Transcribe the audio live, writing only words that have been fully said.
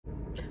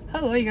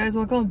Hello you guys,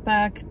 welcome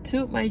back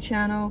to my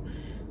channel.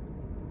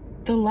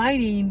 The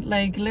lighting,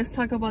 let's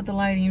talk about the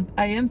lighting.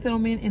 I am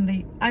filming in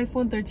the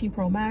iPhone 13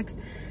 Pro Max.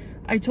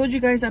 I told you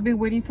guys I've been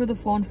waiting for the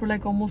phone for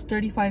almost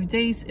 35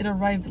 days. It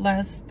arrived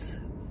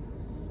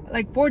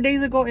 4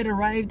 days ago. It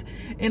arrived,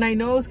 and I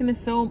know I was gonna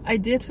film. I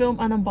did film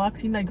an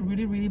unboxing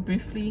really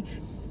briefly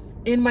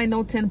in my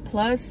Note 10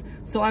 Plus,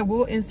 so I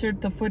will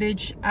insert the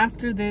footage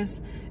after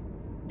this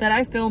that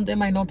I filmed in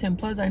my Note 10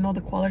 Plus. I know the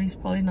quality is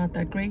probably not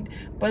that great,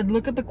 but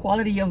look at the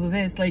quality of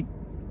this.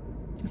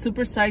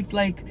 Super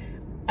psyched.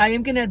 I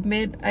am gonna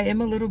admit I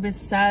am a little bit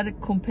sad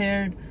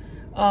compared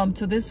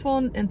to this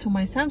phone and to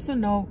my Samsung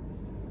Note.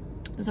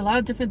 There's a lot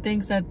of different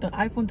things that the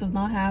iPhone does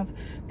not have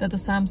that the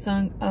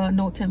Samsung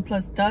Note 10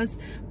 Plus does,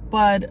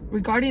 but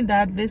regarding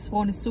that, this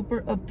phone is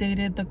super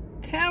updated. The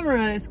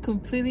camera is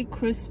completely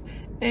crisp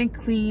and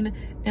clean,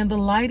 and the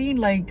lighting,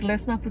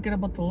 let's not forget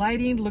about the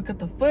lighting. Look at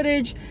the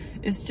footage,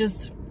 it's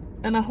just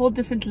on a whole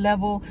different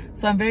level.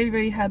 So I'm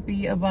very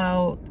happy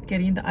about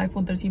getting the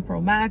iPhone 13 Pro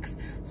Max.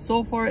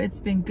 So far it's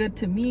been good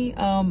to me.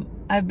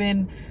 I've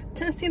been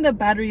testing the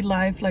battery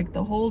life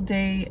the whole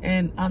day,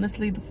 and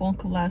honestly the phone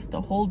could last the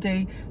whole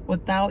day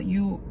without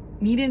you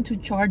needing to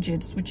charge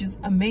it, which is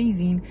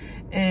amazing.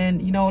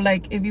 And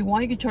if you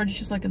want, you could charge it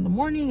just in the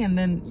morning and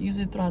then use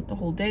it throughout the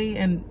whole day,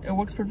 and it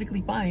works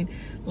perfectly fine.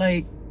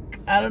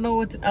 I don't know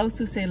what else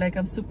to say.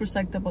 I'm super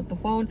psyched about the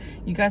phone.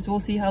 You guys will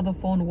see how the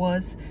phone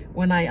was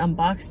when I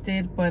unboxed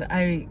it, but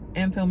I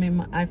am filming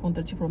my iPhone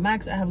 13 Pro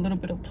Max. I have a little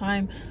bit of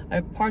time. I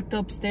parked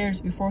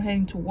upstairs before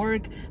heading to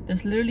work.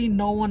 There's literally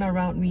no one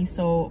around me,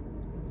 so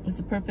it's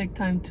the perfect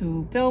time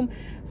to film.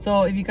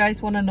 So if you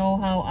guys want to know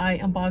how I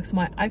unbox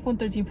my iPhone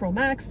 13 Pro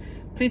Max,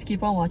 please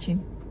keep on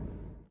watching.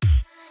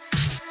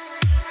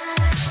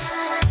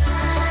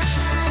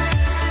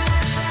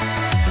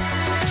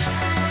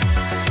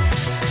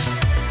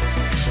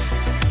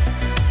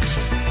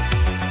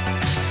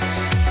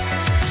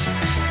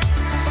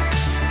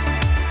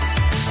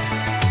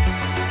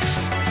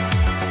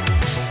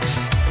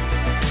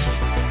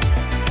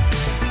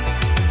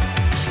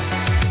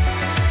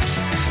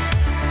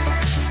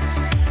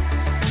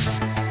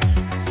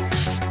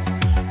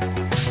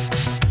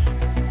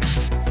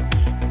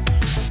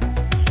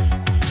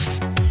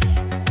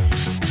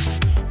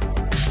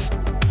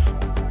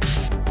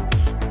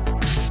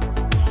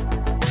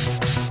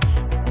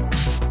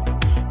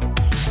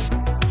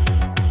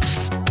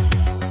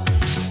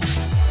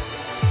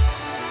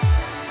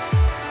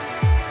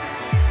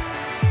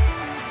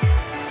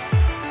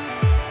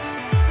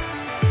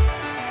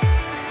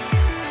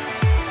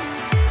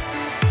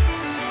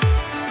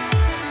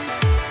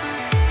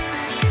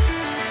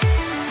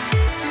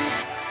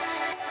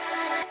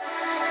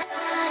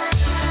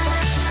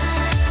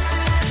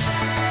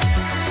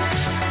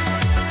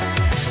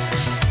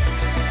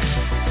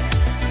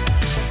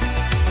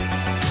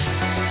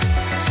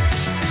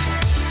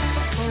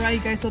 You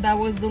guys, so that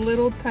was the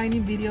little tiny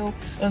video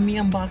of me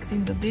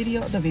unboxing the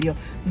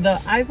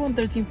iPhone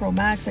 13 Pro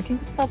Max. I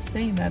can't stop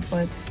saying that,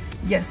 but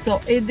yes, so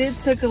it did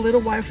take a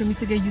little while for me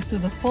to get used to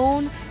the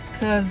phone,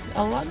 because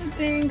a lot of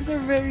things are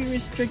very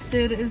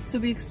restricted. It's to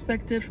be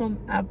expected from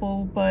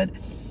Apple, but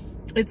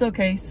it's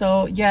okay.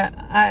 So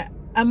yeah,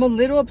 I'm a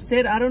little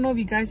upset. I don't know if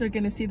you guys are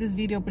gonna see this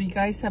video, but you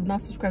guys have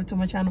not subscribed to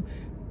my channel,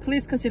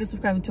 please consider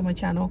subscribing to my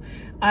channel.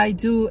 I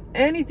do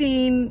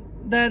anything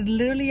that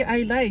literally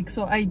I like.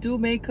 So I do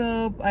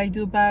makeup, I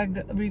do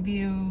bag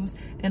reviews,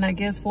 and I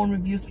guess phone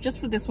reviews, just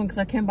for this one because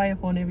I can't buy a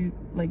phone every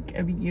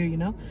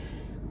year,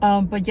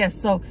 but yes,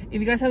 so if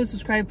you guys haven't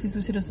subscribed, please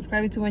consider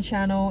subscribing to my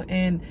channel.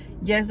 And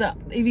yes,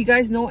 if you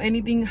guys know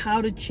anything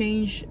how to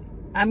change,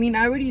 I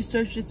already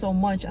searched it so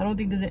much, I don't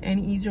think there's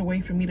any easier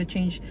way for me to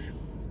change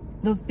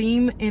the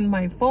theme in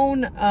my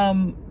phone.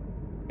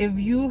 If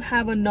you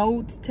have a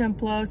Note 10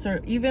 Plus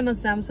or even a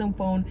Samsung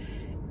phone,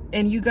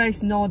 and you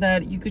guys know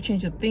that you could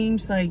change the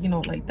themes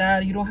like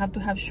that, you don't have to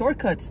have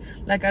shortcuts.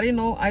 I didn't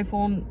know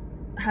iPhone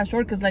has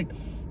shortcuts.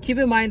 Keep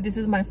in mind, this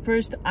is my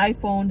first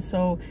iPhone,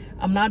 so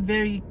I'm not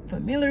very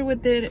familiar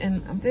with it,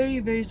 and I'm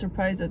very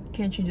surprised that I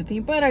can't change the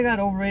theme, but I got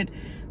over it,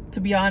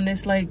 to be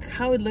honest.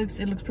 How it looks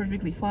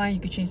perfectly fine. You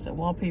could change the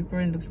wallpaper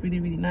and it looks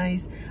really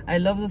nice. I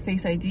love the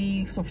Face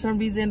ID. So for some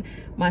reason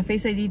my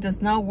Face ID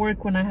does not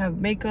work when I have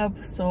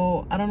makeup,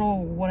 so I don't know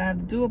what I have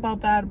to do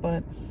about that,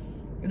 but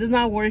it does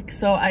not work.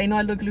 So I know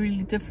I look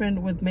really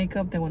different with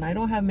makeup than when I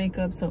don't have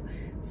makeup, so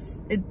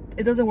it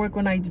doesn't work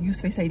when I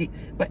use Face ID.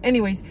 But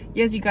anyways,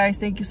 yes, you guys,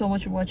 thank you so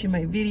much for watching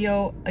my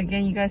video.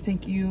 Again, you guys,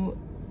 thank you,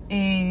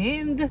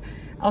 and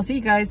I'll see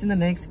you guys in the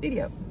next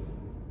video.